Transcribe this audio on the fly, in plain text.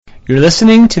You're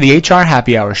listening to the HR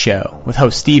Happy Hour Show with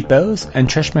host Steve Bowes and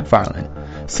Trish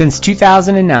McFarlane. Since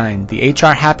 2009, the HR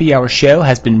Happy Hour Show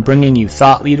has been bringing you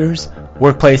thought leaders,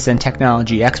 workplace and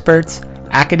technology experts,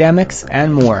 academics,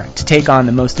 and more to take on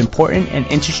the most important and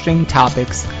interesting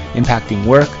topics impacting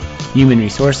work, human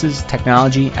resources,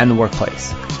 technology, and the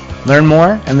workplace. Learn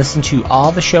more and listen to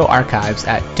all the show archives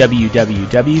at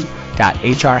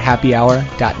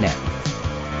www.hrhappyhour.net.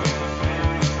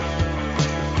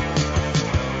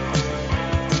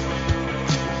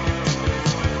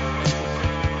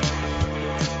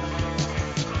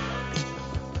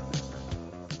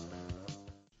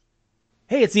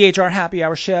 Hey, it's the HR Happy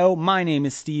Hour Show. My name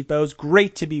is Steve Bowes.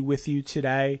 Great to be with you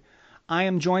today. I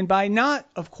am joined by not,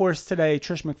 of course, today,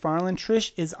 Trish McFarlane.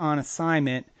 Trish is on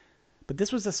assignment, but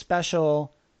this was a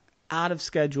special,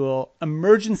 out-of-schedule,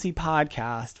 emergency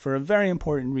podcast for a very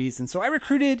important reason. So I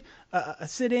recruited a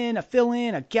sit-in, a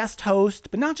fill-in, a guest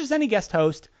host, but not just any guest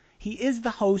host. He is the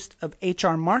host of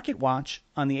HR Market Watch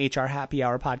on the HR Happy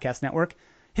Hour Podcast Network.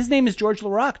 His name is George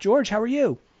LaRock. George, how are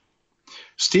you?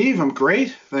 Steve, I'm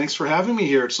great. Thanks for having me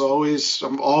here. I always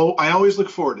look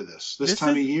forward to this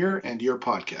time of year and your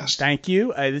podcast. Thank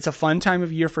you. It's a fun time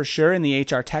of year for sure in the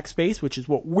HR tech space, which is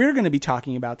what we're going to be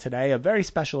talking about today. A very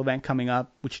special event coming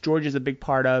up, which George is a big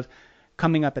part of,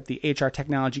 coming up at the HR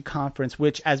Technology Conference,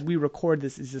 which as we record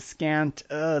this is a scant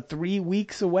 3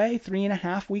 weeks away,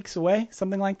 3.5 weeks away,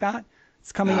 something like that.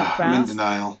 It's coming up fast.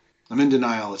 I'm in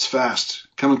denial. It's fast.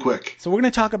 Coming quick. So we're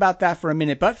going to talk about that for a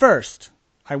minute. But first,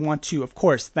 I want to, of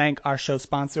course, thank our show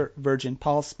sponsor, Virgin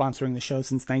Pulse, sponsoring the show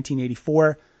since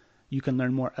 1984. You can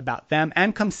learn more about them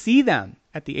and come see them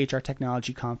at the HR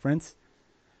Technology Conference.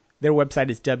 Their website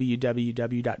is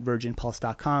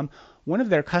www.virginpulse.com. One of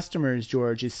their customers,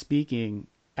 George, is speaking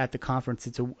at the conference.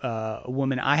 It's a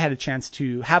woman I had a chance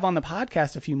to have on the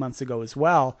podcast a few months ago as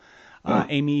well,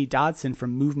 Amy Dodson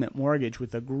from Movement Mortgage,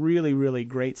 with a really, really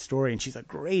great story. And she's a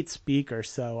great speaker.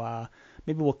 So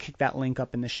maybe we'll kick that link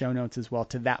up in the show notes as well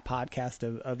to that podcast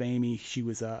of Amy. She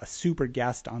was a super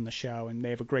guest on the show, and they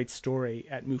have a great story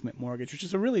at Movement Mortgage, which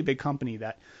is a really big company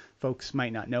that folks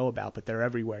might not know about, but they're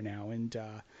everywhere now. And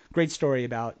great story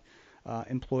about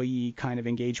employee kind of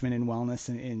engagement and wellness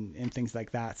and things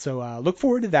like that. So look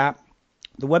forward to that.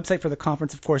 The website for the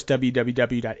conference, of course,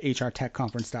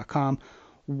 www.hrtechconference.com.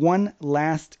 One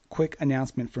last quick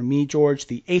announcement from me, George.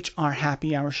 The HR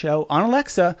Happy Hour Show on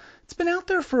Alexa, it's been out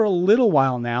there for a little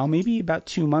while now, maybe about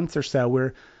 2 months or so.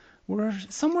 We're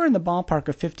somewhere in the ballpark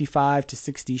of 55 to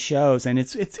 60 shows, and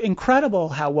it's incredible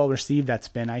how well received that's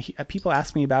been. People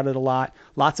ask me about it a lot.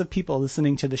 Lots of people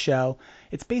listening to the show.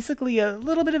 It's basically a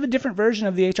little bit of a different version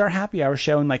of the HR Happy Hour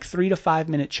Show in like 3 to 5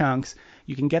 minute chunks.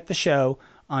 You can get the show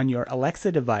on your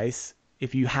Alexa device.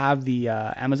 If you have the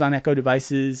Amazon Echo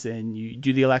devices and you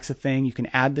do the Alexa thing, you can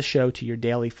add the show to your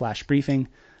daily flash briefing.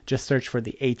 Just search for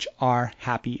the HR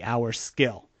Happy Hour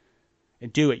skill.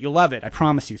 And do it. You'll love it. I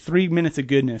promise you. 3 minutes of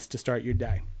goodness to start your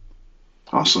day.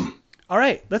 Awesome. All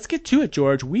right. Let's get to it,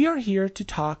 George. We are here to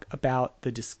talk about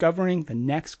the Discovering the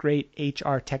Next Great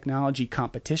HR Technology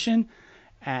competition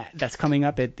that's coming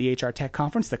up at the HR Tech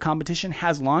Conference. The competition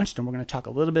has launched, and we're going to talk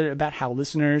a little bit about how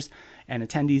listeners and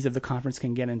attendees of the conference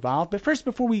can get involved. But first,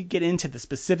 before we get into the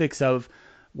specifics of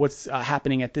what's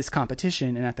happening at this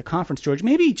competition and at the conference, George,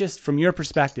 maybe just from your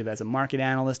perspective as a market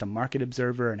analyst, a market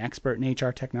observer, an expert in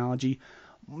HR technology,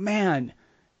 man,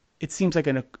 it seems like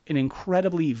an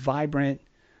incredibly vibrant,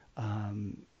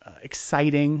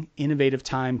 exciting, innovative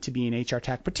time to be in HR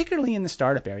tech, particularly in the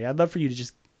startup area. I'd love for you to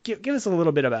just give us a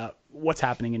little bit about what's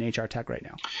happening in HR tech right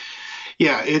now.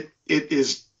 Yeah, it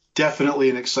is definitely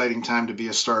an exciting time to be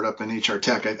a startup in HR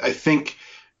tech. I think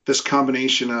this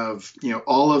combination of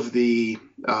all of the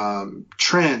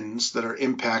trends that are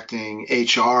impacting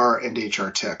HR and HR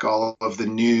tech, all of the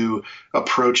new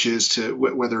approaches to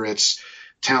whether it's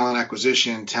talent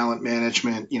acquisition, talent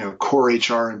management, core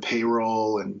HR and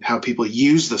payroll, and how people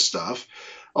use the stuff,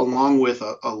 along with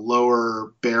a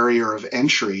lower barrier of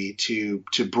entry to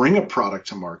bring a product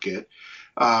to market,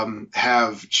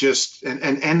 have just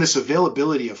and this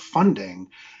availability of funding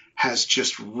has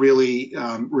just really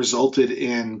resulted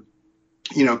in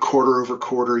quarter over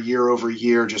quarter, year over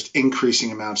year, just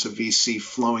increasing amounts of VC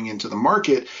flowing into the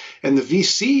market. And the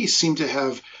VCs seem to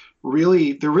have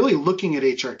they're really looking at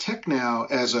HR tech now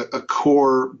as a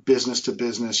core business to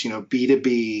business,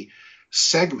 B2B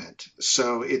segment.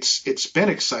 So it's been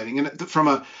exciting. And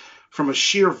from a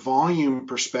sheer volume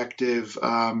perspective,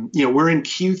 we're in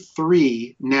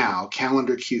Q3 now,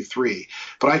 calendar Q3,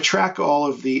 but I track all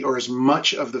of or as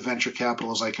much of the venture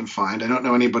capital as I can find. I don't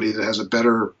know anybody that has a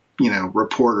better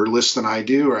report or list than I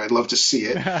do, or I'd love to see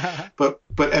it. But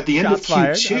at the end of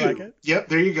Shots fired. I like Q2, it. yep,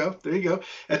 there you go. There you go.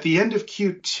 At the end of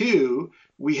Q2,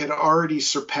 we had already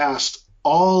surpassed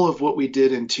all of what we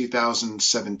did in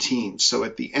 2017. So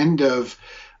at the end of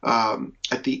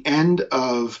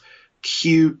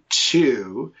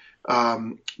Q2,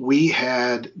 we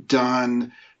had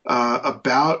done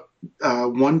about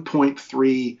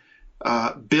 1.3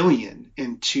 billion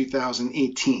in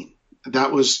 2018.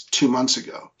 That was 2 months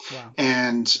ago. Wow.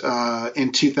 And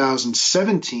in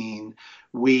 2017,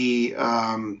 we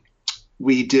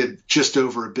did just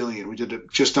over a billion. We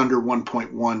did just under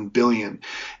 1.1 billion.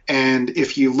 And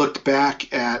if you looked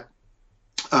back at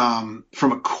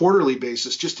from a quarterly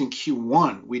basis, just in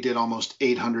Q1, we did almost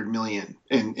 800 million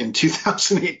in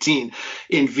 2018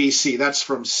 in VC. That's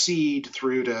from seed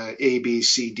through to A, B,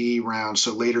 C, D rounds,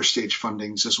 so later stage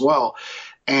fundings as well.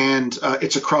 And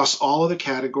it's across all of the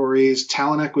categories.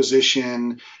 Talent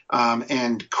acquisition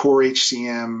and core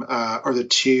HCM are the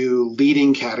two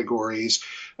leading categories.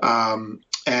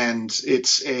 And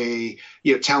it's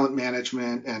talent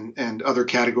management and other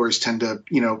categories tend to,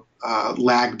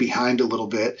 lag behind a little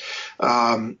bit.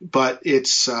 But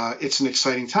it's an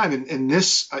exciting time. And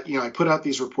this, I put out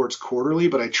these reports quarterly,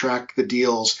 but I track the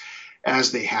deals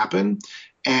as they happen.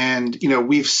 And,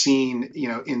 we've seen,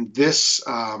 in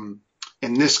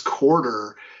this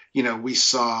quarter, we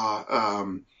saw,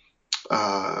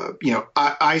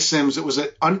 iCIMS, it was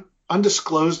an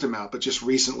undisclosed amount, but just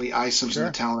recently iCIMS in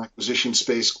the talent acquisition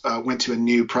space went to a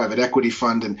new private equity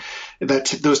fund, and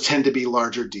those tend to be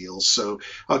larger deals. So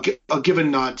I'll give a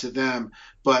nod to them.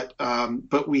 But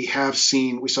we saw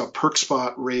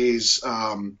PerkSpot raise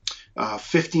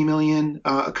 50 million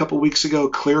a couple weeks ago.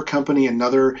 Clear Company,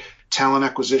 another talent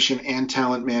acquisition and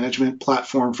talent management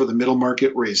platform for the middle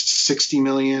market, raised 60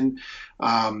 million.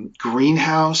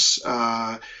 Greenhouse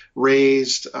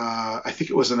raised, I think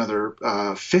it was another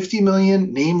 50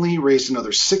 million, namely raised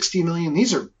another 60 million.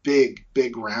 These are big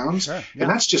rounds. Sure, yeah. And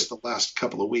that's just the last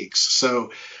couple of weeks.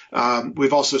 So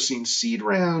we've also seen seed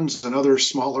rounds and other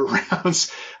smaller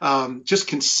rounds just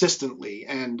consistently.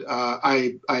 And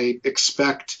I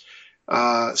expect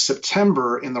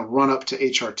September, in the run up to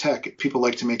HR Tech, people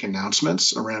like to make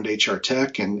announcements around HR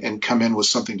Tech and come in with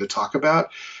something to talk about.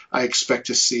 I expect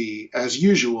to see, as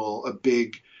usual, a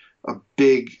big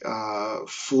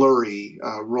flurry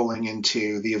rolling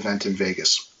into the event in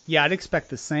Vegas. Yeah, I'd expect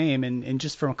the same. And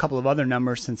just from a couple of other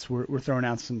numbers, since we're throwing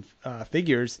out some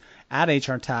figures at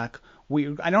HR Tech,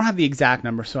 I don't have the exact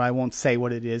number, so I won't say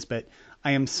what it is, but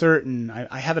I am certain,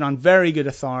 I have it on very good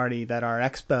authority, that our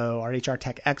expo, our HR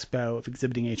Tech Expo of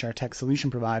exhibiting HR Tech solution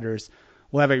providers,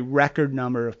 will have a record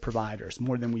number of providers,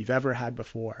 more than we've ever had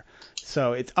before.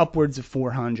 So it's upwards of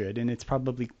 400, and it's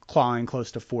probably clawing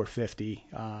close to 450.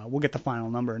 We'll get the final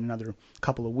number in another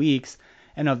couple of weeks.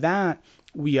 And of that,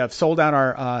 we have sold out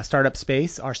our startup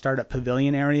space, our startup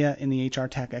pavilion area in the HR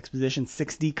Tech Exposition.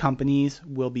 60 companies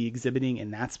will be exhibiting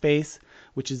in that space,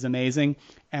 which is amazing.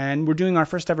 And we're doing our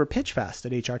first ever Pitch Fest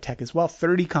at HR Tech as well.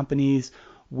 30 companies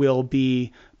will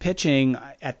be pitching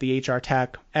at the HR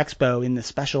Tech Expo in the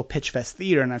special Pitch Fest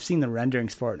theater, and I've seen the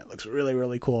renderings for it, and it looks really,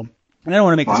 really cool. And I don't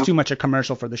want to make this too much a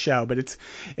commercial for the show, but it's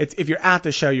if you're at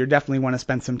the show, you definitely want to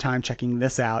spend some time checking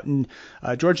this out. And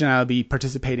George and I will be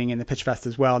participating in the Pitch Fest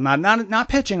as well. Not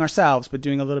pitching ourselves, but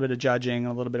doing a little bit of judging and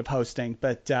a little bit of hosting.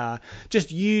 But just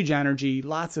huge energy,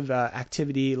 lots of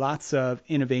activity, lots of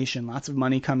innovation, lots of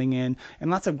money coming in,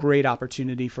 and lots of great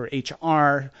opportunity for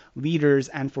HR leaders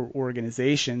and for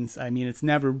organizations. I mean, it's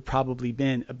never probably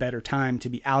been a better time to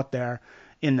be out there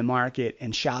in the market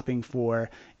and shopping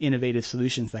for innovative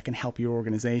solutions that can help your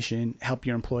organization, help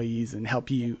your employees, and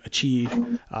help you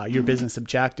achieve your business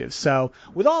objectives. So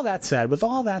with all that said, with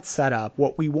all that set up,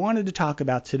 what we wanted to talk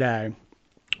about today,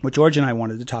 what George and I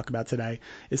wanted to talk about today,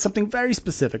 is something very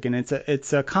specific, and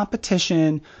it's a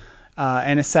competition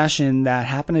and a session that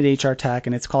happened at HR Tech,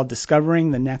 and it's called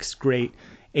Discovering the Next Great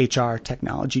HR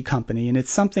Technology Company. And it's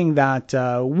something that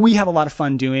we have a lot of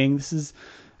fun doing. This is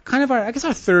kind of our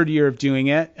third year of doing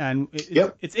it, and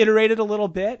it's iterated a little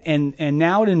bit, and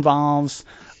now it involves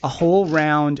a whole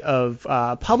round of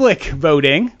public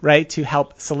voting, right, to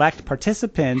help select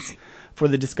participants for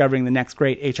the Discovering the Next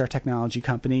Great HR Technology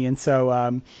Company. And so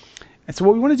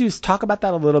what we want to do is talk about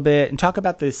that a little bit and talk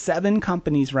about the 7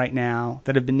 companies right now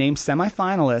that have been named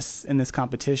semifinalists in this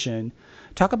competition.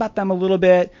 Talk about them a little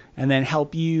bit, and then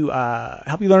help you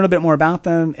learn a bit more about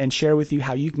them, and share with you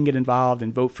how you can get involved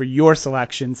and vote for your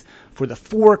selections for the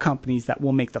 4 companies that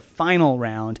will make the final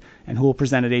round and who will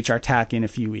present at HR Tech in a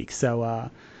few weeks. So,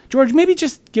 George, maybe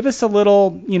just give us a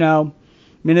little,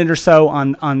 minute or so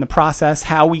on the process,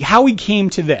 how we came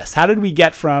to this. How did we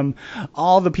get from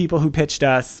all the people who pitched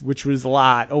us, which was a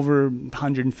lot, over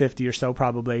 150 or so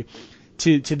probably,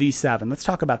 to these 7? Let's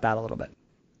talk about that a little bit.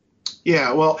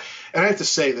 Yeah, well, and I have to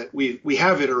say that we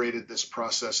have iterated this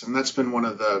process, and that's been one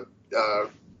of the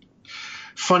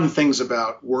fun things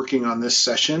about working on this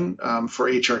session for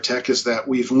HR Tech, is that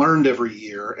we've learned every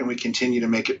year and we continue to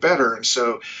make it better. And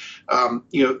so,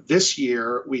 this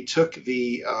year we took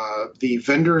the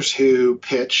vendors who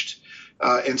pitched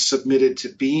and submitted to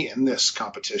be in this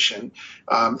competition,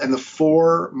 and the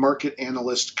 4 market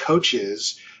analyst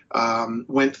coaches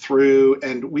went through,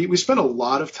 and we spent a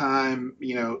lot of time,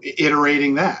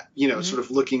 iterating that, sort of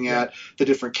looking at the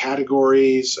different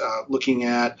categories, looking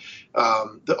at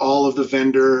all of the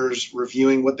vendors,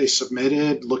 reviewing what they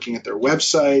submitted, looking at their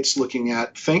websites, looking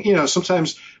at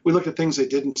sometimes we looked at things they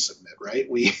didn't submit, right?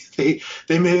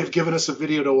 They may have given us a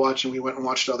video to watch and we went and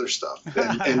watched other stuff,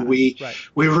 and we right.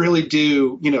 we really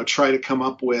do, try to come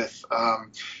up with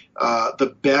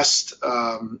the best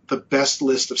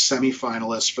list of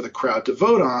semifinalists for the crowd to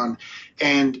vote on.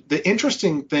 And the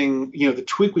interesting thing, the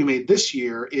tweak we made this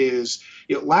year is,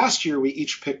 last year we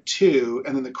each picked 2,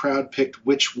 and then the crowd picked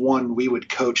which one we would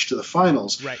coach to the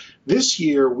finals. Right. This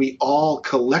year we all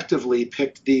collectively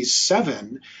picked these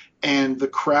 7, and the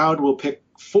crowd will pick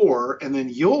 4, and then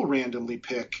you'll randomly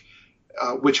pick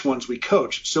which ones we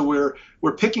coach. So we're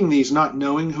picking these not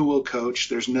knowing who will coach.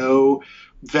 There's no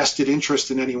vested interest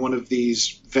in any one of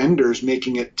these vendors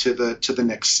making it to the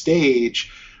next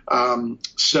stage.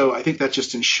 So I think that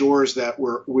just ensures that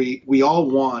we all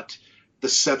want the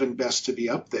 7 best to be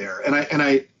up there. And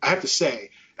I have to say,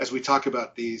 as we talk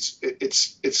about these,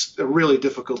 it's a really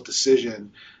difficult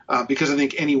decision because I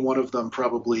think any one of them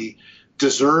probably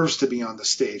deserves to be on the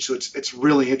stage. So it's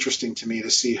really interesting to me to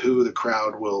see who the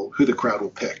crowd will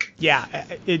pick. Yeah,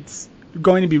 it's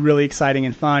going to be really exciting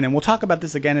and fun, and we'll talk about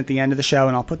this again at the end of the show,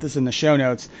 and I'll put this in the show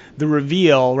notes. The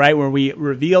reveal, right, where we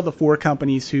reveal the 4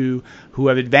 companies who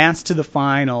have advanced to the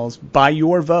finals by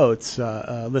your votes,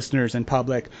 listeners and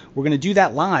public. We're going to do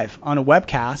that live on a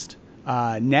webcast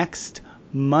next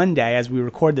Monday as we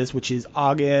record this, which is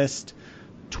August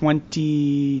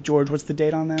 20, George, what's the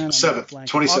date on that?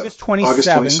 27th. August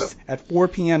 27th at 4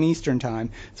 p.m. Eastern time.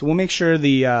 So we'll make sure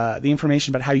the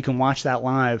information about how you can watch that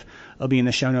live will be in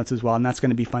the show notes as well, and that's going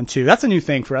to be fun too. That's a new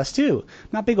thing for us too.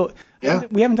 Not big. Yeah.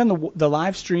 We haven't done the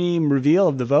live stream reveal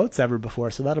of the votes ever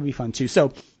before, so that'll be fun too.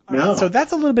 So, so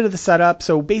that's a little bit of the setup.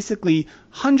 So basically,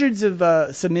 hundreds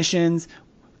of submissions.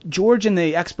 George and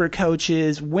the expert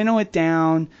coaches winnow it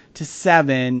down to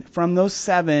 7. From those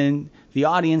 7, the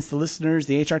audience, the listeners,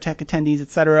 the HR Tech attendees,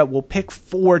 etc., will pick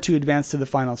 4 to advance to the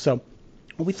finals. So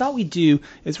what we thought we'd do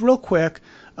is real quick,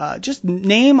 just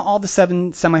name all the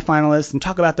 7 semifinalists and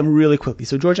talk about them really quickly.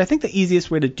 So George, I think the easiest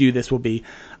way to do this will be,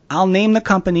 I'll name the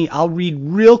company, I'll read a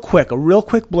real quick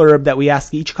blurb that we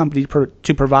ask each company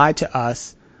to provide to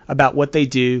us about what they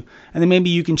do, and then maybe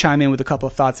you can chime in with a couple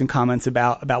of thoughts and comments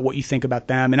about what you think about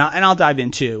them, and I'll dive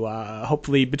in too.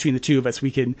 Hopefully between the two of us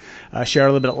we can share a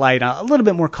little bit of light, a little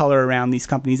bit more color around these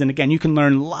companies, and again, you can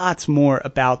learn lots more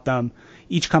about them.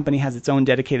 Each company has its own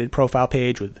dedicated profile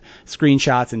page with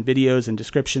screenshots and videos and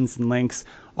descriptions and links.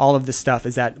 All of this stuff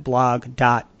is at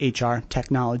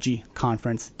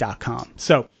blog.hrtechnologyconference.com.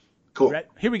 So cool.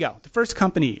 Here we go. The first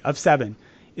company of 7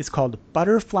 is called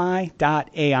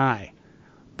Butterfly.ai.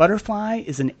 Butterfly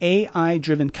is an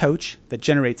AI-driven coach that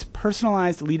generates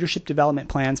personalized leadership development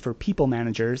plans for people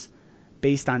managers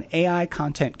based on AI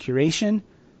content curation,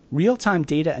 real-time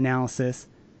data analysis,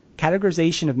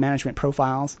 categorization of management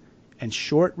profiles, and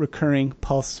short recurring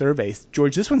pulse surveys.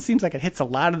 George, this one seems like it hits a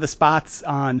lot of the spots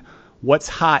on what's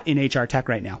hot in HR Tech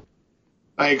right now.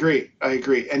 I agree.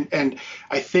 And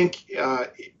I think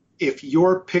if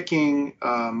you're picking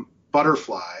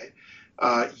Butterfly,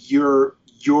 you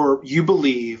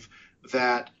believe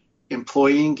that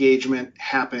employee engagement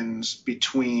happens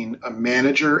between a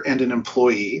manager and an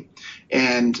employee,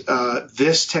 and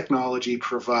this technology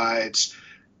provides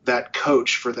that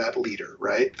coach for that leader,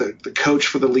 right? The coach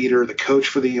for the leader, the coach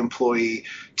for the employee,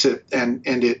 and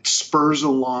it spurs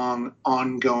along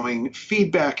ongoing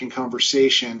feedback and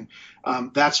conversation.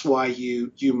 That's why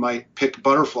you might pick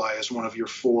Butterfly as one of your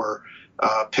 4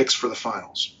 picks for the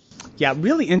finals. Yeah,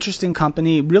 really interesting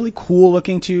company, really cool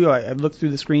looking too. I've looked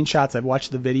through the screenshots, I've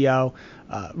watched the video,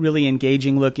 really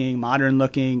engaging looking, modern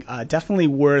looking, definitely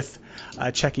worth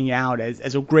checking out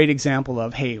as a great example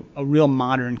of, hey, a real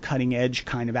modern cutting edge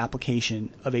kind of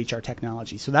application of HR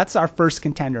technology. So that's our first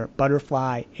contender,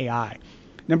 Butterfly AI.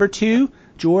 Number 2,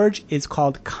 George, is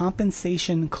called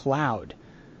Compensation Cloud.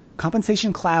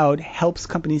 Compensation Cloud helps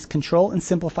companies control and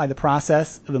simplify the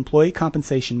process of employee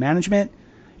compensation management.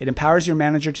 It empowers your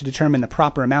manager to determine the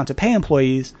proper amount to pay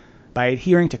employees by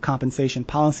adhering to compensation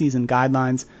policies and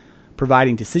guidelines,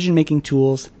 providing decision-making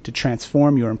tools to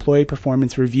transform your employee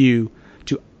performance review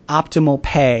to optimal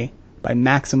pay by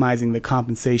maximizing the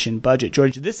compensation budget.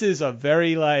 George, this is a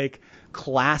very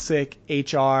classic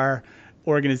HR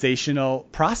organizational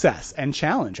process and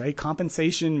challenge, right?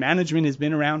 Compensation management has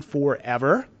been around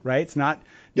forever, right? It's not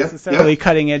necessarily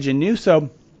cutting edge and new. So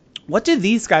what do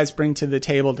these guys bring to the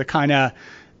table to kind of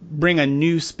bring a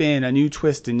new spin, a new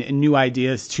twist, and new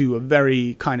ideas to a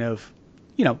very kind of,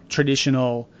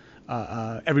 traditional,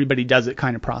 everybody does it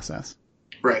kind of process?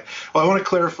 Right. Well, I want to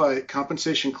clarify,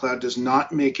 Compensation Cloud does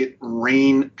not make it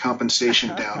rain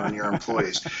compensation down on your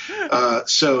employees.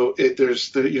 So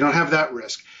you don't have that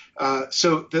risk.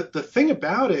 So the thing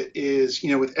about it is,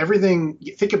 with everything,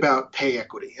 you think about pay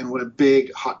equity and what a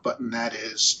big hot button that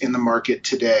is in the market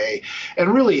today,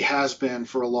 and really has been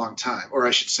for a long time, or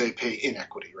I should say pay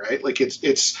inequity, right?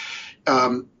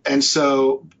 And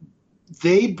so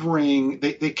they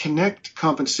connect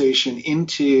compensation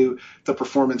into the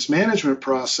performance management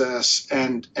process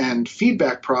and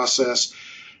feedback process.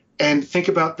 And think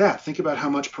about that. Think about how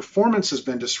much performance has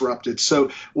been disrupted.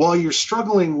 So while you're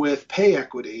struggling with pay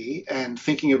equity and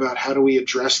thinking about how do we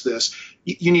address this,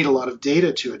 you need a lot of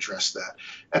data to address that.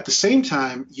 At the same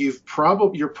time, you're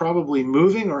probably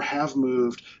moving or have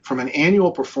moved from an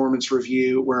annual performance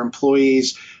review where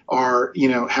employees are,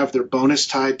 have their bonus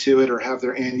tied to it or have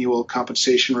their annual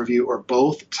compensation review or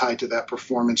both tied to that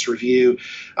performance review.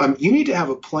 You need to have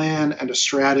a plan and a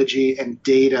strategy and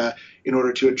data in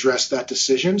order to address that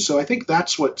decision. So I think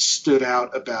that's what stood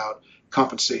out about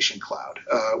Compensation Cloud,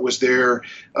 was the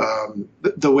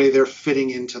way they're fitting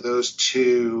into those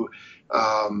two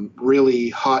really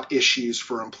hot issues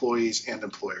for employees and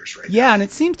employers right now. Yeah, and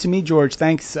it seems to me, George,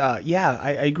 thanks. I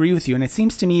agree with you. And it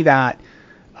seems to me that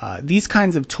these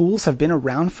kinds of tools have been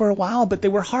around for a while, but they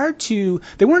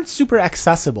weren't super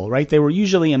accessible, right? They were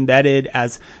usually embedded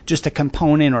as just a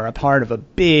component or a part of a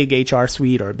big HR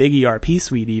suite or a big ERP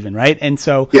suite even, right? And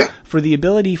so for the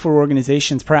ability for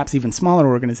organizations, perhaps even smaller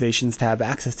organizations, to have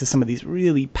access to some of these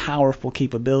really powerful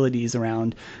capabilities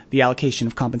around the allocation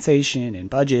of compensation and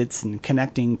budgets and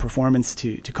connecting performance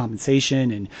to compensation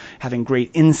and having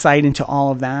great insight into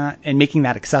all of that and making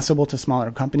that accessible to smaller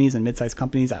companies and mid-sized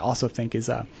companies, I also think is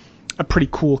a pretty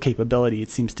cool capability. It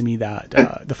seems to me that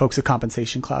the folks at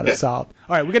Compensation Cloud have solved.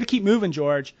 All right, we got to keep moving,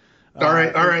 George. All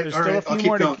right. I'll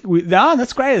keep going. No,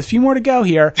 that's great. There's a few more to go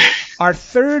here. Our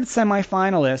third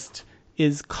semifinalist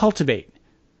is Cultivate.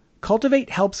 Cultivate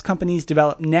helps companies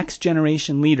develop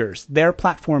next-generation leaders. Their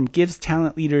platform gives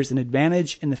talent leaders an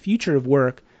advantage in the future of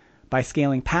work by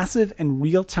scaling passive and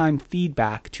real-time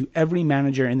feedback to every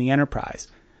manager in the enterprise.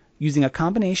 Using a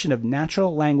combination of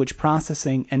natural language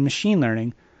processing and machine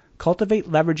learning, Cultivate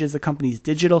leverages the company's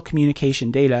digital communication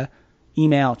data,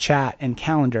 email, chat, and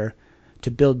calendar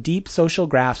to build deep social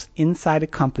graphs inside a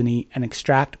company and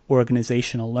extract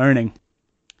organizational learning.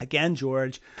 Again,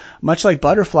 George, much like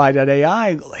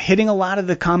Butterfly.ai, hitting a lot of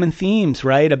the common themes,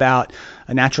 right, about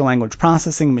natural language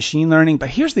processing, machine learning. But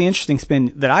here's the interesting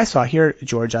spin that I saw here,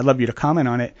 George. I'd love you to comment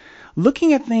on it.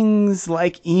 Looking at things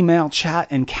like email, chat,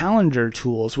 and calendar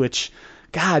tools, which,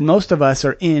 God, most of us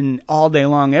are in all day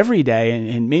long, every day,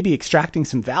 and maybe extracting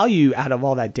some value out of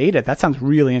all that data. That sounds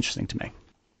really interesting to me.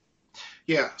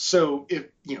 Yeah. So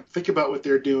think about what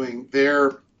they're doing.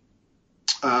 They're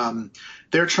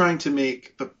trying to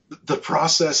make the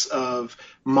process of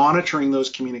monitoring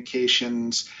those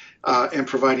communications and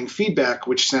providing feedback,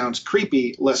 which sounds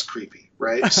creepy, less creepy,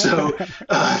 right? So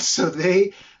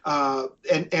they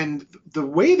and the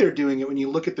way they're doing it, when you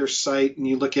look at their site and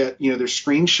you look at their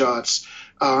screenshots,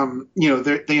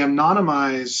 they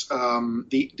anonymize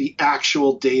the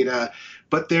actual data,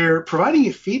 but they're providing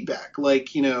you feedback,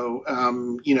 like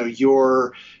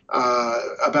your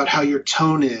about how your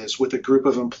tone is with a group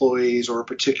of employees or a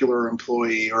particular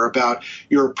employee, or about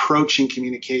your approach in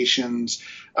communications,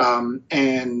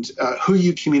 and who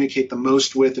you communicate the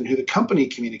most with and who the company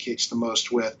communicates the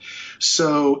most with.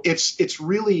 So it's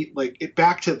really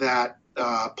back to that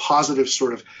positive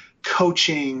sort of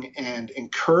coaching and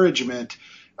encouragement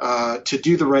to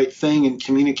do the right thing and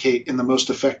communicate in the most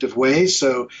effective way.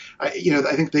 So, I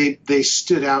think they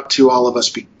stood out to all of us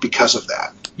because of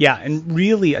that. Yeah, and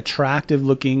really attractive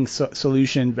looking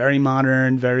solution, very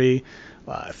modern, very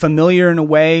familiar in a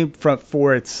way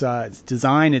for its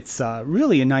design. It's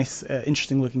really a nice,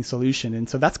 interesting looking solution. And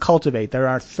so that's Cultivate. They're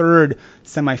our third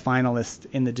semifinalist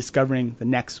in the Discovering the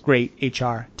Next Great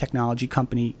HR Technology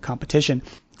Company competition.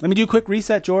 Let me do a quick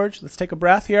reset, George. Let's take a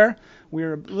breath here.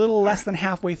 We're a little less than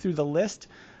halfway through the list.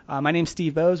 My name's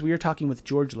Steve Bose. We are talking with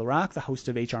George Laraque, the host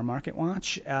of HR Market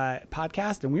Watch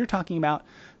podcast, and we are talking about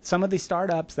some of the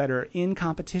startups that are in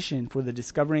competition for the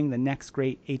Discovering the Next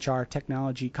Great HR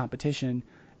Technology competition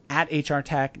at HR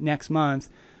Tech next month,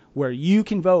 where you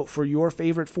can vote for your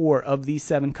favorite 4 of these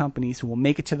 7 companies who will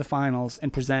make it to the finals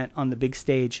and present on the big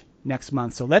stage next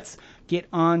month. So let's get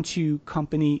on to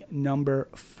company number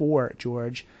 4,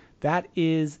 George. That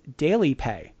is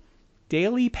DailyPay.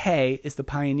 DailyPay is the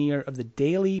pioneer of the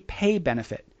Daily Pay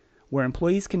benefit, where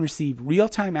employees can receive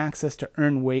real-time access to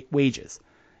earn wages.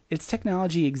 Its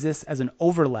technology exists as an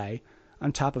overlay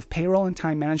on top of payroll and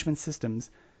time management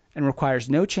systems and requires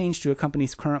no change to a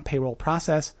company's current payroll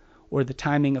process or the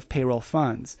timing of payroll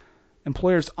funds.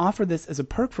 Employers offer this as a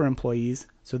perk for employees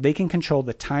so they can control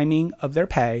the timing of their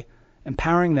pay,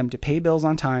 empowering them to pay bills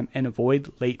on time and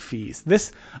avoid late fees.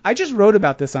 I just wrote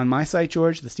about this on my site,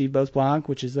 George, the Steve Bose blog,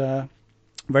 which is a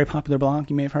very popular blog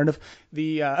you may have heard of.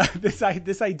 This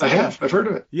idea. I've heard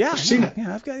of it. Yeah, I've seen it.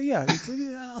 Yeah,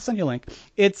 I'll send you a link.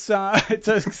 It's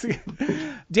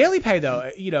DailyPay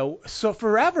though. So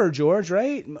forever, George,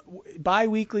 right?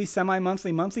 Bi-weekly,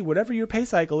 semi-monthly, monthly, whatever your pay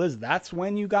cycle is, that's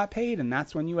when you got paid, and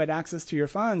that's when you had access to your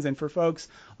funds. And for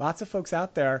lots of folks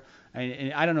out there,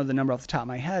 and I don't know the number off the top of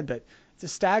my head, but it's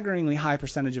a staggeringly high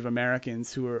percentage of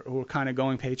Americans who are kind of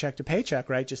going paycheck to paycheck,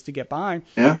 right, just to get by.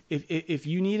 Yeah. If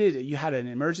you had an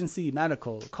emergency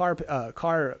medical, car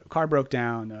broke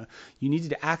down, you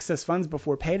needed to access funds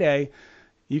before payday,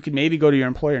 you could maybe go to your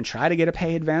employer and try to get a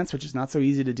pay advance, which is not so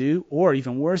easy to do. Or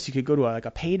even worse, you could go to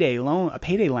a payday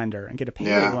lender and get a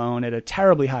payday loan at a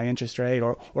terribly high interest rate,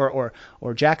 or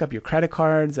jack up your credit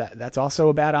cards. That's also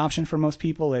a bad option for most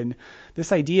people. And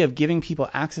this idea of giving people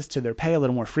access to their pay a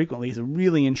little more frequently is a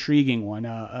really intriguing one.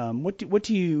 What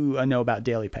do you know about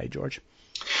DailyPay, George?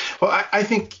 Well, I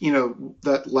think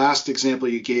that last example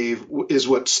you gave is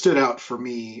what stood out for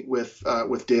me with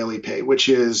DailyPay, which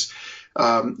is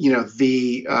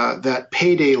that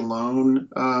payday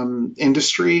loan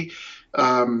industry.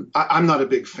 I'm not a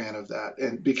big fan of that,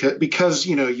 and because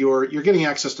you're getting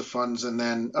access to funds, and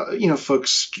then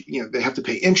folks they have to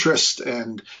pay interest,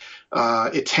 and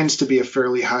it tends to be a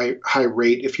fairly high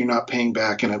rate if you're not paying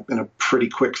back in a pretty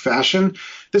quick fashion.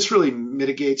 This really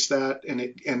mitigates that,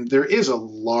 and there is a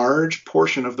large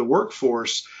portion of the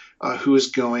workforce who is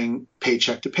going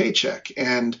paycheck to paycheck,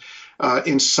 and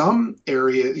in some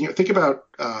areas, think about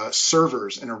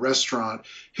servers in a restaurant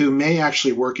who may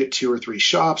actually work at 2 or 3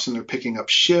 shops and they're picking up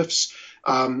shifts.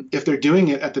 If they're doing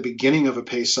it at the beginning of a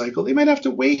pay cycle, they might have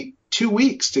to wait 2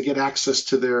 weeks to get access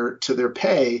to their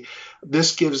pay.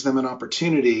 This gives them an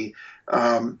opportunity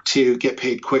to get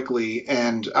paid quickly,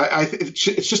 and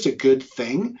it's just a good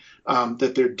thing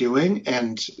that they're doing,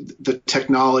 and the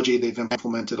technology they've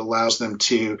implemented allows them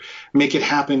to make it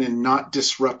happen and not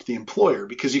disrupt the employer.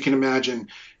 Because you can imagine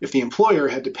if the employer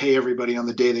had to pay everybody on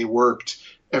the day they worked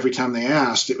every time they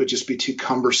asked, it would just be too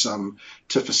cumbersome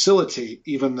to facilitate,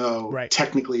 even though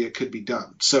technically it could be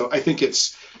done. So I think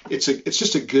it's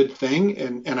just a good thing,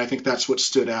 and I think that's what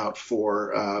stood out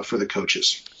for the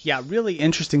coaches. Yeah, really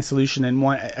interesting solution, and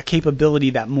a capability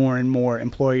that more and more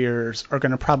employers are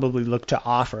going to probably look to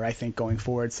offer, I think, going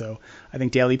forward. So I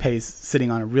think DailyPay is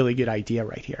sitting on a really good idea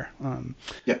right here. All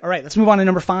right, let's move on to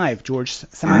number 5, George.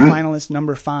 Semifinalist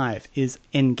number 5 is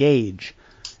Engage.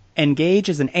 Engage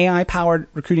is an AI-powered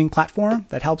recruiting platform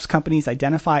that helps companies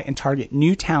identify and target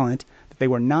new talent that they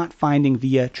were not finding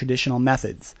via traditional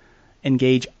methods.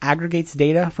 Engage aggregates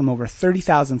data from over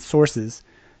 30,000 sources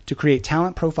to create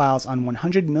talent profiles on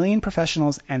 100 million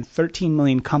professionals and 13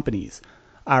 million companies.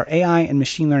 Our AI and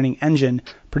machine learning engine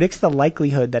predicts the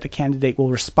likelihood that a candidate will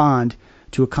respond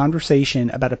to a conversation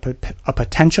about a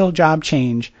potential job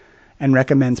change and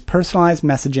recommends personalized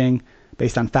messaging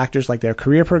based on factors like their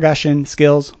career progression,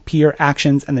 skills, peer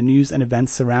actions, and the news and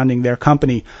events surrounding their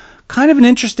company. Kind of an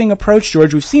interesting approach,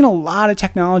 George. We've seen a lot of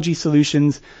technology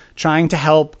solutions trying to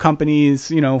help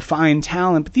companies, find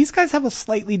talent, but these guys have a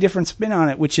slightly different spin on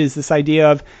it, which is this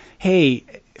idea of, hey,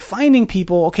 finding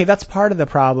people, okay, that's part of the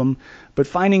problem, but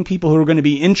finding people who are going to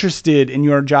be interested in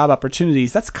your job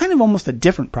opportunities, that's kind of almost a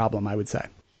different problem, I would say.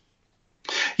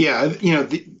 Yeah,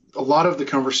 a lot of the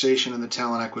conversation in the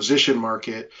talent acquisition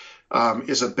market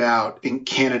is about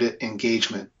candidate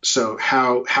engagement. So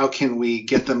how can we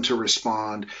get them to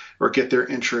respond or get their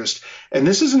interest? And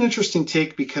this is an interesting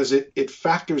take because it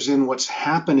factors in what's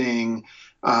happening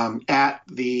at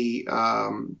the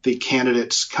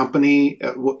candidate's company.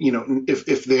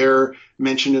 If they're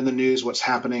mentioned in the news, what's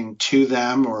happening to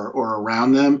them or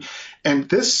around them. And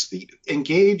this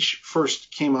Engage first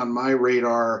came on my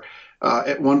radar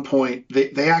at one point,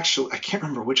 they actually, I can't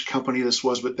remember which company this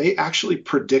was, but they actually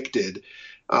predicted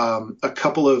a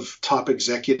couple of top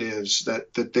executives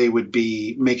that they would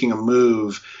be making a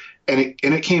move, and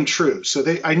it came true. So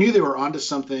I knew they were onto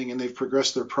something, and they've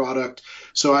progressed their product.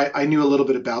 So I knew a little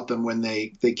bit about them when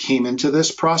they came into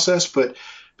this process, but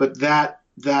that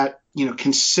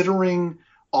considering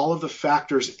all of the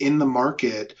factors in the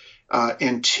market,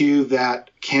 and to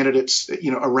that candidate's,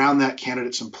 around that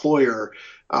candidate's employer,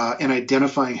 and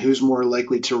identifying who's more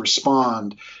likely to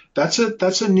respond. That's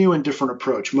a new and different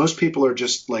approach. Most people are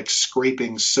just like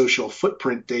scraping social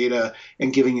footprint data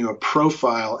and giving you a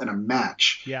profile and a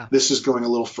match. Yeah. This is going a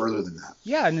little further than that.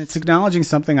 Yeah, and it's acknowledging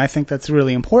something I think that's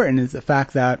really important is the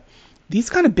fact that these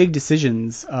kind of big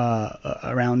decisions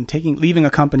around leaving a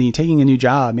company, taking a new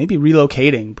job, maybe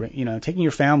relocating, taking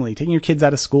your family, taking your kids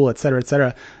out of school, et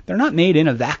cetera, they're not made in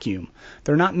a vacuum.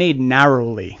 They're not made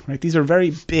narrowly, right? These are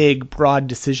very big, broad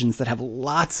decisions that have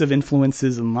lots of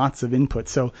influences and lots of input.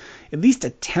 So at least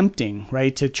attempting,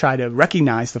 right, to try to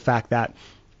recognize the fact that,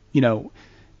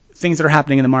 things that are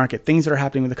happening in the market, things that are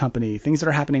happening with the company, things that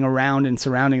are happening around and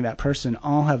surrounding that person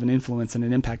all have an influence and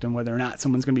an impact on whether or not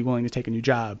someone's going to be willing to take a new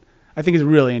job. I think is a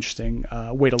really interesting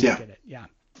way to look at it. Yeah.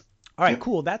 All right,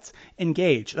 cool. That's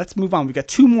Engage. Let's move on. We've got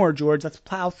two more, George. Let's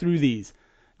plow through these.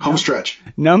 Home stretch.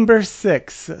 Number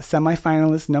 6,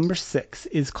 semifinalist number 6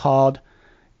 is called,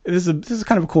 this is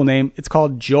kind of a cool name. It's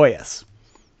called Joyous.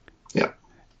 Yeah.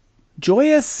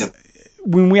 Joyous, yep.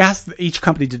 When we asked each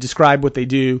company to describe what they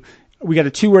do, we got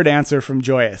a 2-word answer from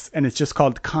Joyous, and it's just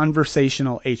called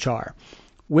conversational HR.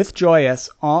 With Joyous,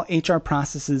 all HR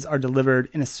processes are delivered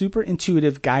in a super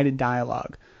intuitive guided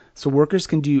dialogue, so workers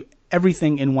can do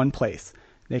everything in one place.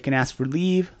 They can ask for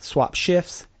leave, swap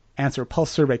shifts, answer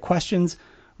pulse survey questions,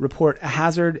 report a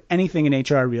hazard, anything in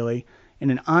HR really, in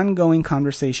an ongoing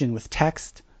conversation with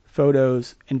text,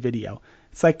 photos, and video.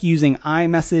 It's like using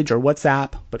iMessage or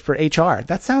WhatsApp, but for HR.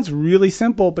 That sounds really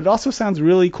simple, but it also sounds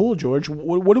really cool, George.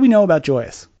 What do we know about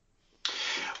Joyous?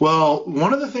 Well,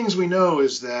 one of the things we know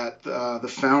is that the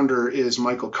founder is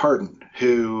Michael Carden,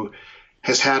 who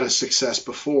has had a success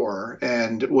before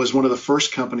and was one of the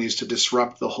first companies to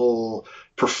disrupt the whole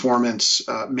performance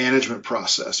management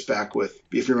process back with,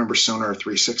 if you remember, Sonar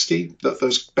 360,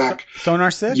 those back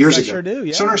Sonar 6, years ago. Sure do,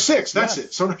 yeah. Sonar 6, that's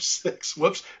it. Sonar 6.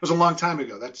 Whoops, it was a long time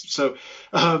ago. That's so.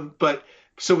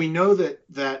 So we know that.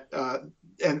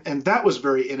 And that was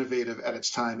very innovative at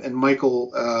its time. And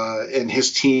Michael and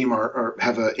his team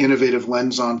have an innovative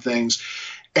lens on things.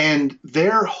 And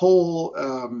their whole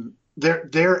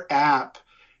their app,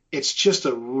 it's just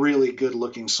a really good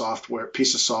looking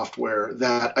piece of software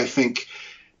that I think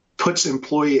puts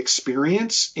employee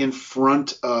experience in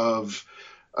front of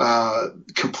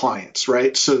compliance,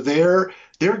 right? So they're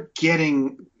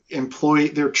getting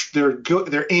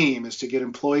their aim is to get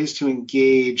employees to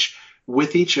engage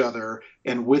with each other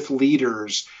and with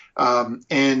leaders,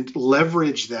 and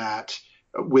leverage that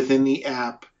within the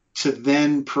app to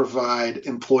then provide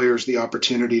employers the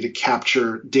opportunity to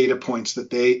capture data points that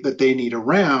they need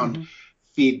around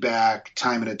feedback,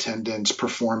 time and attendance,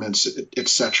 performance, et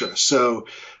cetera. So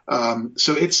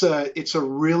it's a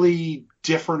really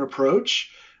different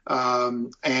approach,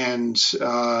 and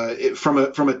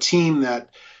from a team that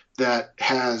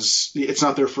has, it's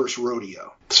not their first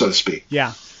rodeo, so to speak.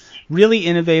 Yeah. Really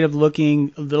innovative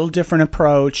looking, a little different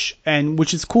approach, and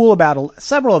which is cool about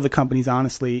several of the companies,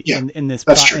 honestly, in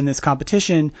this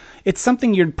competition. It's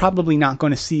something you're probably not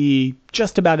going to see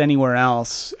just about anywhere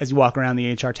else as you walk around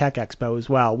the HR Tech Expo as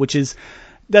well, which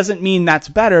doesn't mean that's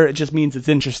better. It just means it's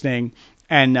interesting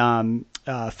and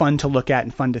fun to look at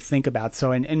and fun to think about.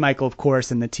 So, and Michael, of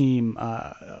course, and the team,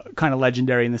 kind of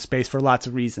legendary in the space for lots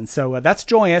of reasons. So that's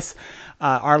Joyous.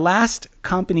 Our last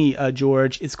company,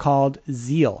 George, is called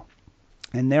Zeal.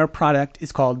 And their product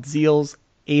is called Zeal's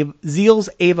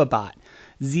AvaBot.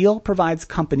 Zeal provides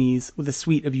companies with a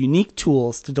suite of unique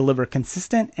tools to deliver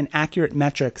consistent and accurate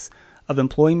metrics of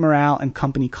employee morale and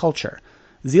company culture.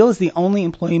 Zeal is the only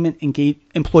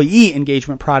employee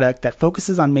engagement product that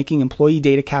focuses on making employee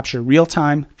data capture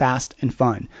real-time, fast, and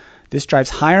fun. This drives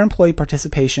higher employee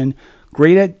participation,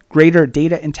 greater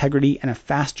data integrity, and a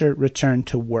faster return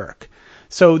to work.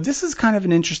 So this is kind of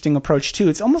an interesting approach too.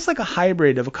 It's almost like a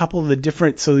hybrid of a couple of the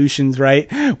different solutions, right,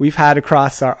 we've had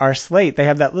across our slate. They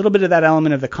have that little bit of that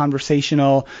element of the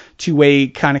conversational two-way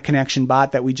kind of connection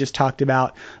bot that we just talked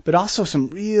about, but also some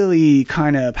really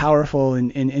kind of powerful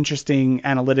and interesting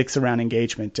analytics around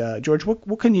engagement. George,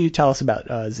 what can you tell us about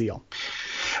Zeal?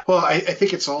 Well, I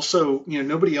think it's also,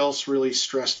 nobody else really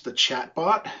stressed the chat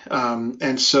bot.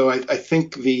 And so I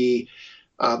think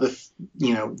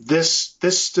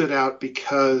This stood out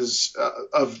because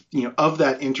of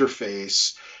that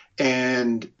interface,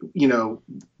 and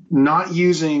not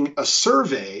using a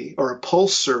survey or a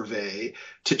pulse survey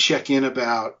to check in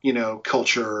about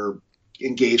culture,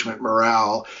 engagement,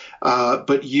 morale,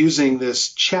 but using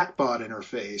this chatbot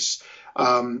interface.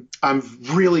 I'm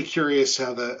really curious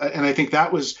and I think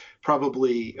that was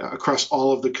probably across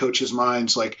all of the coaches'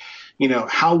 minds, like,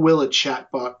 how will a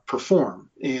chatbot perform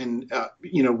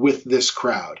with this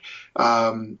crowd,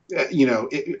 around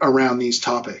these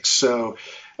topics. So,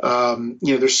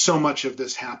 there's so much of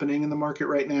this happening in the market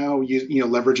right now,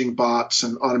 leveraging bots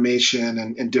and automation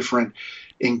and different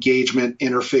engagement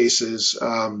interfaces.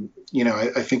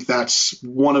 I think that's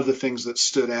one of the things that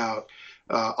stood out,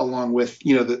 along with,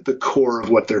 the core of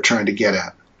what they're trying to get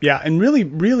at. Yeah, and really,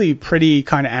 really pretty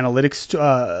kind of analytics,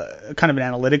 kind of an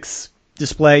analytics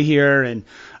display here, and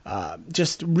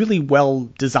just really well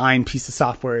designed piece of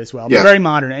software as well. Yeah. Very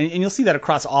modern, and you'll see that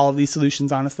across all of these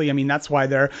solutions, honestly. I mean, that's why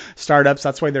they're startups.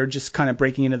 That's why they're just kind of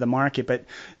breaking into the market. But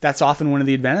that's often one of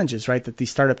the advantages, right, that these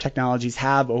startup technologies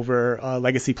have over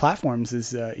legacy platforms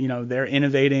is, they're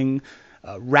innovating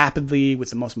rapidly with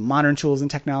the most modern tools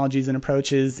and technologies and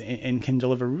approaches, and can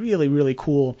deliver really, really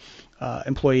cool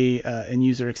employee and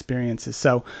user experiences.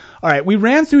 So, all right, we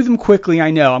ran through them quickly.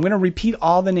 I know. I'm going to repeat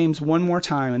all the names one more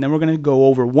time, and then we're going to go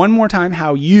over one more time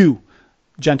how you,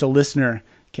 gentle listener,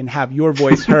 can have your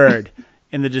voice heard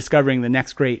in the Discovering the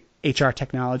Next Great HR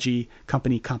Technology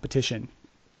Company competition.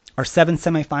 Our 7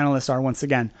 semifinalists are, once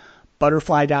again,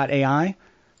 Butterfly.ai,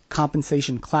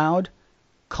 Compensation Cloud,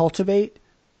 Cultivate,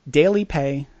 Daily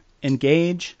Pay,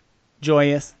 Engage,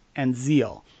 Joyous, and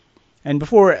Zeal. And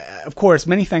before, of course,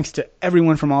 many thanks to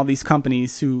everyone from all these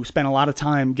companies who spent a lot of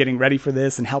time getting ready for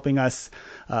this and helping us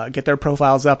get their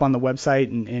profiles up on the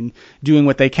website and doing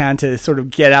what they can to sort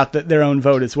of get out their own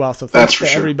vote as well. So thanks to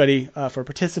everybody for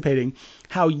participating.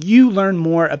 How you learn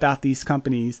more about these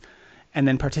companies and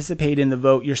then participate in the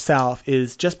vote yourself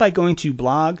is just by going to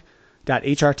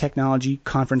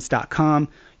blog.hrtechnologyconference.com.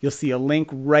 You'll see a link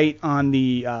right on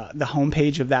the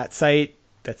homepage of that site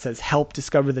that says help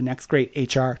discover the next great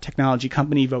HR technology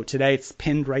company. Vote today. It's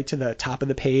pinned right to the top of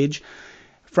the page.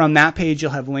 From that page, you'll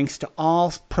have links to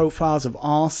all profiles of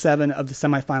all 7 of the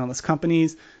semifinalist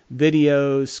companies,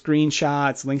 videos,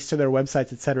 screenshots, links to their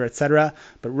websites, et cetera, et cetera.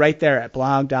 But right there at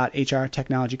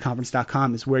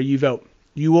blog.hrtechnologyconference.com is where you vote.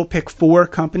 You will pick 4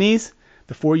 companies,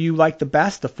 the 4 you like the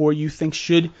best, the 4 you think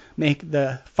should make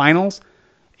the finals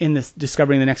in this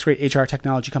Discovering the Next Great HR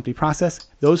Technology Company process.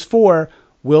 Those 4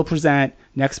 will present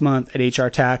next month at HR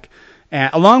Tech,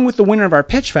 along with the winner of our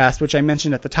Pitch Fest, which I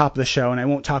mentioned at the top of the show, and I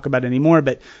won't talk about anymore,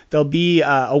 but there'll be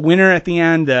a winner at the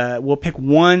end. We'll pick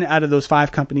 1 out of those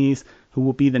 5 companies who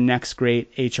will be the next great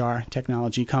HR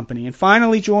technology company. And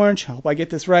finally, George, I hope I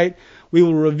get this right, we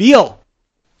will reveal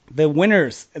the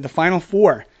winners, the final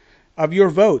 4 of your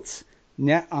votes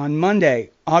on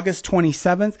Monday, August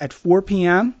 27th at 4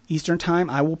 p.m. Eastern Time.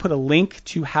 I will put a link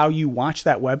to how you watch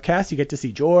that webcast. You get to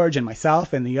see George and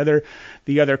myself and the other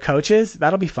coaches.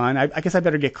 That'll be fun. I guess I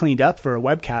better get cleaned up for a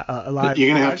webcast. You're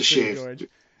going to have to shave. George.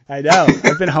 I know.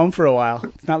 I've been home for a while.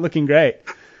 It's not looking great.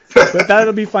 But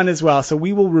that'll be fun as well. So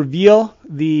we will reveal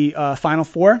the final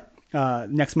 4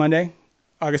 next Monday,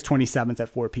 August 27th at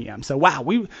 4 p.m. So, wow,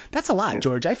 that's a lot,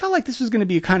 George. I felt like this was going to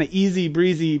be a kind of easy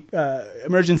breezy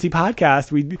emergency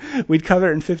podcast. We'd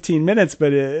cover it in 15 minutes,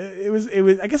 but it was.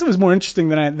 I guess it was more interesting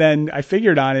than I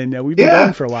figured on, and we've been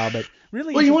going for a while. But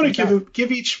really, well, you want to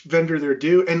give each vendor their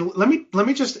due, and let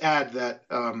me just add that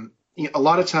a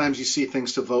lot of times you see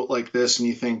things to vote like this, and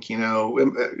you think,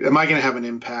 am I going to have an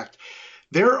impact?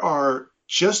 There are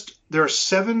 7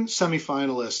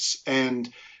 semifinalists, and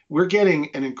we're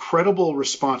getting an incredible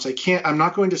response. I'm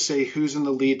not going to say who's in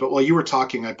the lead, but while you were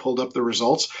talking, I pulled up the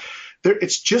results.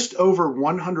 It's just over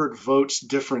 100 votes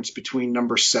difference between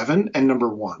number 7 and number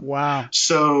 1. Wow.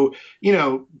 So,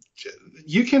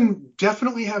 you can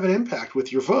definitely have an impact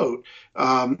with your vote,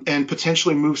 and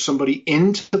potentially move somebody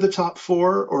into the top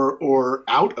 4 or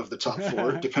out of the top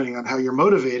 4, depending on how you're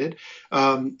motivated.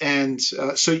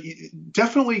 So you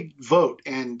definitely vote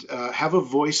and have a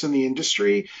voice in the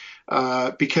industry.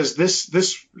 Because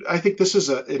I think this is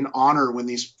an honor when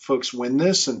these folks win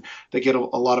this and they get a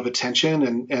lot of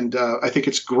attention. And I think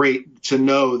it's great to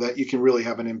know that you can really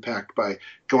have an impact by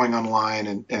going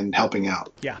online and helping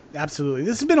out. Yeah, absolutely.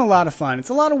 This has been a lot of fun. It's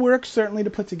a lot of work, certainly, to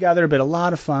put together, but a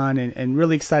lot of fun and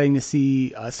really exciting to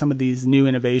see some of these new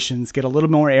innovations get a little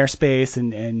more airspace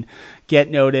and get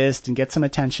noticed and get some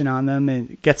attention on them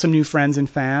and get some new friends and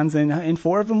fans. And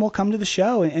 4 of them will come to the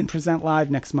show and present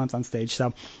live next month on stage.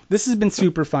 So this has been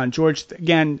super fun. George,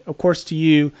 again, of course, to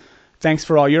you, thanks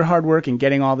for all your hard work in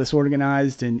getting all this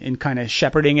organized and kind of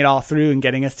shepherding it all through and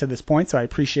getting us to this point. So I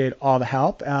appreciate all the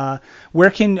help. Where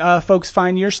can folks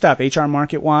find your stuff? HR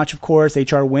Market Watch, of course,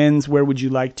 HR Wins. Where would you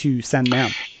like to send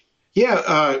them?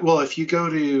 Yeah, well, if you go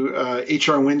to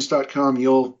hrwins.com,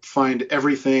 you'll find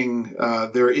everything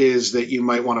there is that you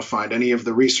might want to find. Any of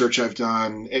the research I've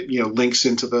done, links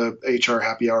into the HR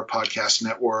Happy Hour podcast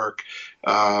network,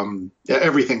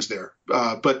 everything's there.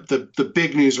 But the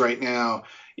big news right now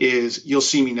is you'll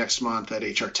see me next month at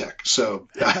HR Tech. So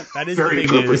that is very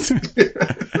the big news.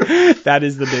 That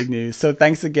is the big news. So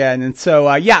thanks again. And so,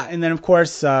 and then, of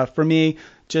course, for me,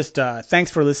 just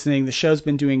thanks for listening. The show's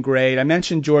been doing great. I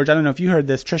mentioned, George, I don't know if you heard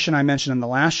this, Trish and I mentioned on the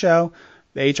last show,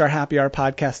 the HR Happy Hour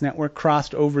podcast network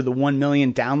crossed over the 1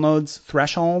 million downloads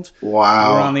threshold.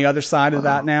 Wow. We're on the other side of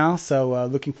that now, so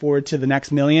looking forward to the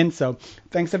next million. So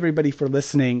thanks, everybody, for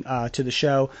listening to the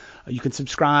show. You can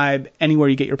subscribe anywhere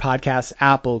you get your podcasts,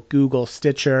 Apple, Google,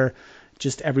 Stitcher,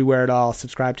 just everywhere at all.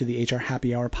 Subscribe to the HR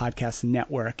Happy Hour podcast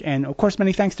network. And, of course,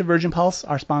 many thanks to Virgin Pulse,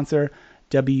 our sponsor,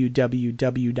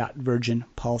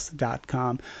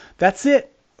 www.virginpulse.com. That's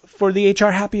it for the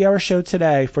HR Happy Hour show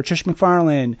today. For Trish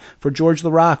McFarlane, for George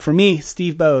LaRock, for me,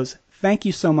 Steve Bowes, thank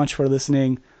you so much for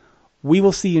listening. We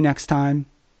will see you next time.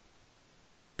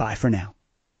 Bye for now.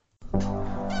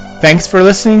 Thanks for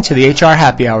listening to the HR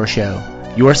Happy Hour show,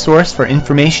 your source for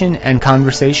information and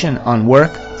conversation on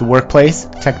work, the workplace,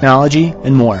 technology,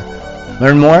 and more.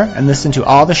 Learn more and listen to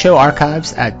all the show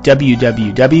archives at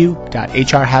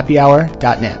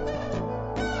www.hrhappyhour.net.